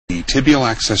The Tibial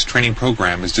Access training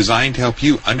program is designed to help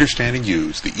you understand and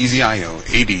use the EZ-IO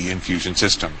AD infusion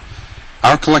system.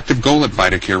 Our collective goal at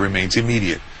VitaCare remains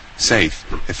immediate, safe,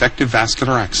 effective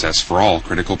vascular access for all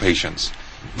critical patients.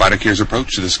 VitaCare's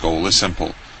approach to this goal is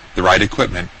simple: the right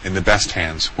equipment in the best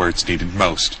hands where it's needed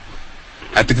most.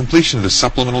 At the completion of the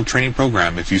supplemental training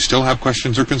program, if you still have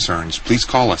questions or concerns, please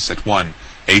call us at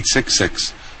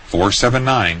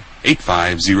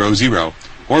 1-866-479-8500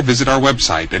 or visit our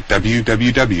website at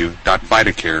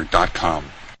www.vitacare.com.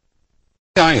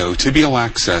 EZ-IO tibial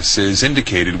access is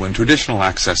indicated when traditional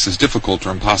access is difficult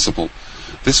or impossible.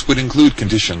 This would include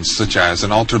conditions such as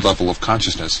an altered level of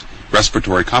consciousness,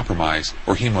 respiratory compromise,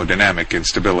 or hemodynamic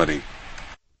instability.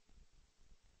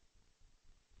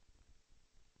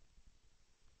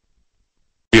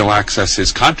 Tibial access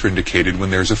is contraindicated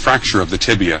when there is a fracture of the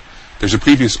tibia, there's a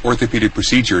previous orthopedic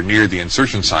procedure near the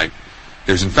insertion site,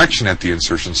 there's infection at the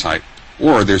insertion site,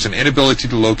 or there's an inability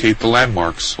to locate the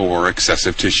landmarks or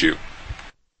excessive tissue.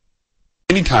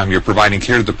 Anytime you're providing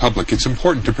care to the public, it's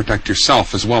important to protect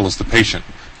yourself as well as the patient.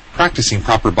 Practicing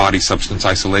proper body substance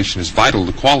isolation is vital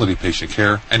to quality patient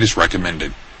care and is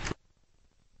recommended.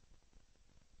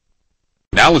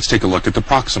 Now let's take a look at the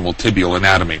proximal tibial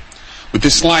anatomy. With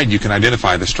this slide, you can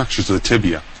identify the structures of the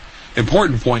tibia.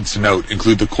 Important points to note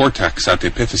include the cortex at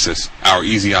the epiphysis, our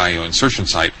EZ-IO insertion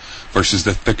site, versus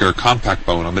the thicker compact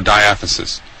bone on the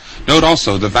diaphysis. Note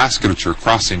also the vasculature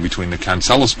crossing between the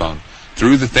cancellous bone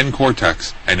through the thin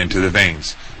cortex and into the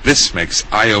veins. This makes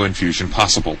IO infusion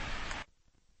possible.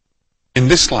 In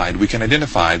this slide, we can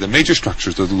identify the major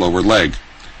structures of the lower leg.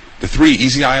 The three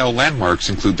EZ-IO landmarks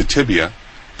include the tibia,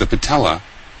 the patella,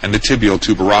 and the tibial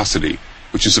tuberosity,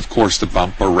 which is of course the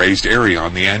bump or raised area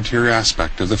on the anterior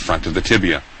aspect of the front of the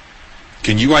tibia.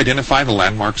 Can you identify the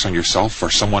landmarks on yourself or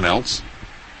someone else?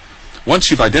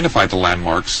 Once you've identified the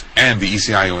landmarks and the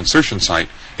EZ-IO insertion site,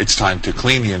 it's time to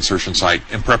clean the insertion site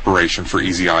in preparation for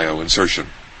EZ-IO insertion.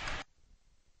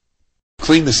 To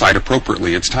clean the site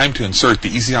appropriately, it's time to insert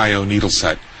the EZ-IO needle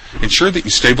set. Ensure that you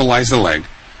stabilize the leg,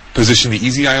 position the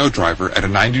EZ-IO driver at a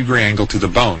 90-degree angle to the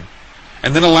bone,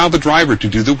 and then allow the driver to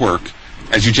do the work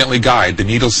as you gently guide the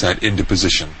needle set into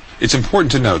position. It's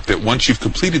important to note that once you've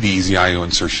completed the EZ-IO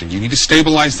insertion, you need to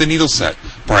stabilize the needle set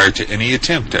prior to any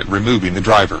attempt at removing the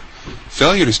driver.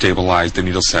 Failure to stabilize the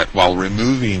needle set while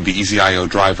removing the EZ-IO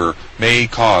driver may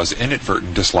cause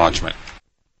inadvertent dislodgement.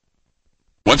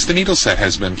 Once the needle set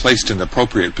has been placed in the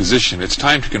appropriate position, it's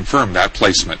time to confirm that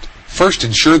placement. First,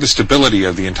 ensure the stability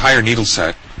of the entire needle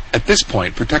set. At this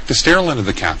point, protect the sterile end of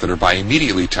the catheter by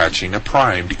immediately touching a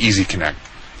primed EZ-Connect.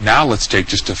 Now let's take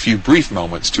just a few brief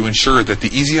moments to ensure that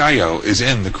the EZ-IO is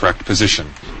in the correct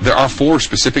position. There are 4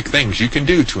 specific things you can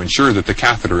do to ensure that the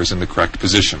catheter is in the correct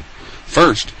position.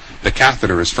 First, the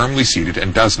catheter is firmly seated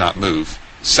and does not move.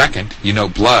 Second, you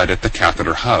note blood at the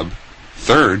catheter hub.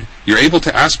 Third, you're able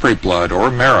to aspirate blood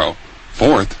or marrow.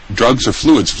 Fourth, drugs or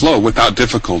fluids flow without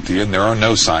difficulty and there are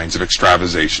no signs of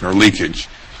extravasation or leakage.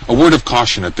 A word of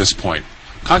caution at this point.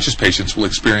 Conscious patients will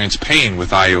experience pain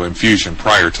with IO infusion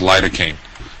prior to lidocaine.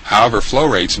 However, flow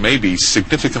rates may be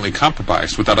significantly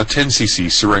compromised without a 10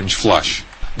 cc syringe flush.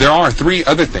 There are 3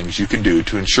 other things you can do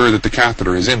to ensure that the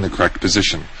catheter is in the correct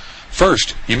position.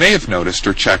 First, you may have noticed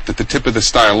or checked at the tip of the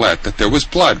stylet that there was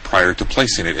blood prior to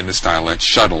placing it in the stylet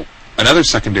shuttle. Another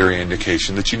secondary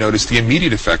indication that you notice the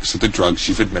immediate effects of the drugs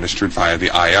you've administered via the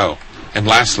IO. And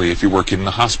lastly, if you're working in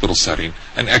a hospital setting,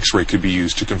 an X-ray could be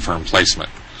used to confirm placement.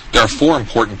 There are 4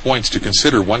 important points to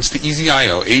consider once the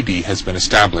EZ-IO AD has been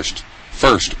established.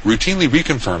 First, routinely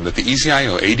reconfirm that the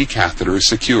EZ-IO AD catheter is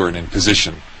secure and in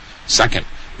position. Second,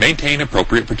 maintain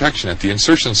appropriate protection at the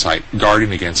insertion site,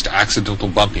 guarding against accidental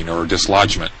bumping or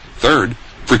dislodgement. Third,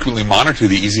 frequently monitor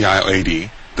the EZ-IO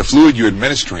AD, the fluid you're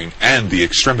administering, and the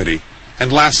extremity.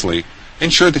 And lastly,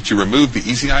 ensure that you remove the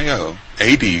EZ-IO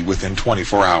AD within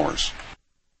 24 hours.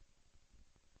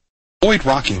 Avoid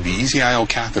rocking the EZ-IO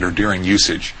catheter during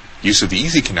usage. Use of the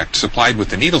EZ-Connect supplied with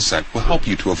the needle set will help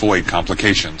you to avoid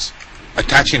complications.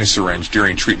 Attaching a syringe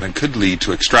during treatment could lead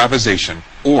to extravasation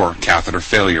or catheter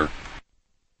failure.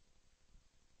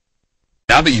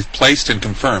 Now that you've placed and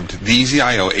confirmed the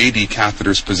EZ-IO AD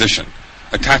catheter's position,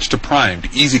 attached to primed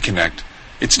EZ-Connect,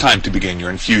 it's time to begin your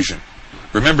infusion.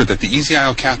 Remember that the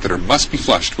EZ-IO catheter must be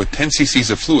flushed with 10 cc's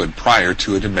of fluid prior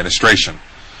to administration.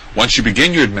 Once you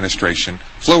begin your administration,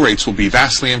 flow rates will be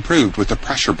vastly improved with a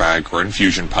pressure bag or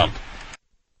infusion pump.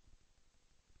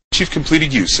 Once you've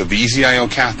completed use of the EZ-IO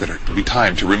catheter, it will be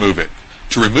time to remove it.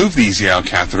 To remove the EZ-IO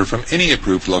catheter from any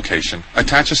approved location,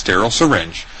 attach a sterile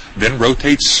syringe, then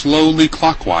rotate slowly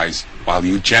clockwise while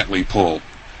you gently pull.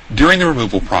 During the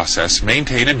removal process,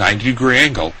 maintain a 90-degree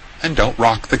angle and don't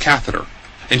rock the catheter.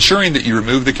 Ensuring that you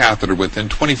remove the catheter within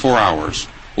 24 hours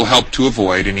will help to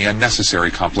avoid any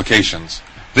unnecessary complications.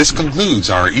 This concludes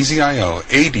our EZ-IO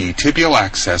AD Tibial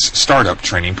Access Startup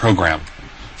Training Program.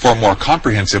 For a more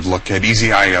comprehensive look at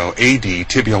EZ-IO AD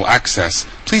Tibial Access,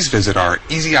 please visit our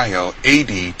EZ-IO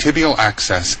AD Tibial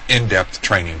Access In-Depth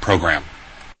Training Program.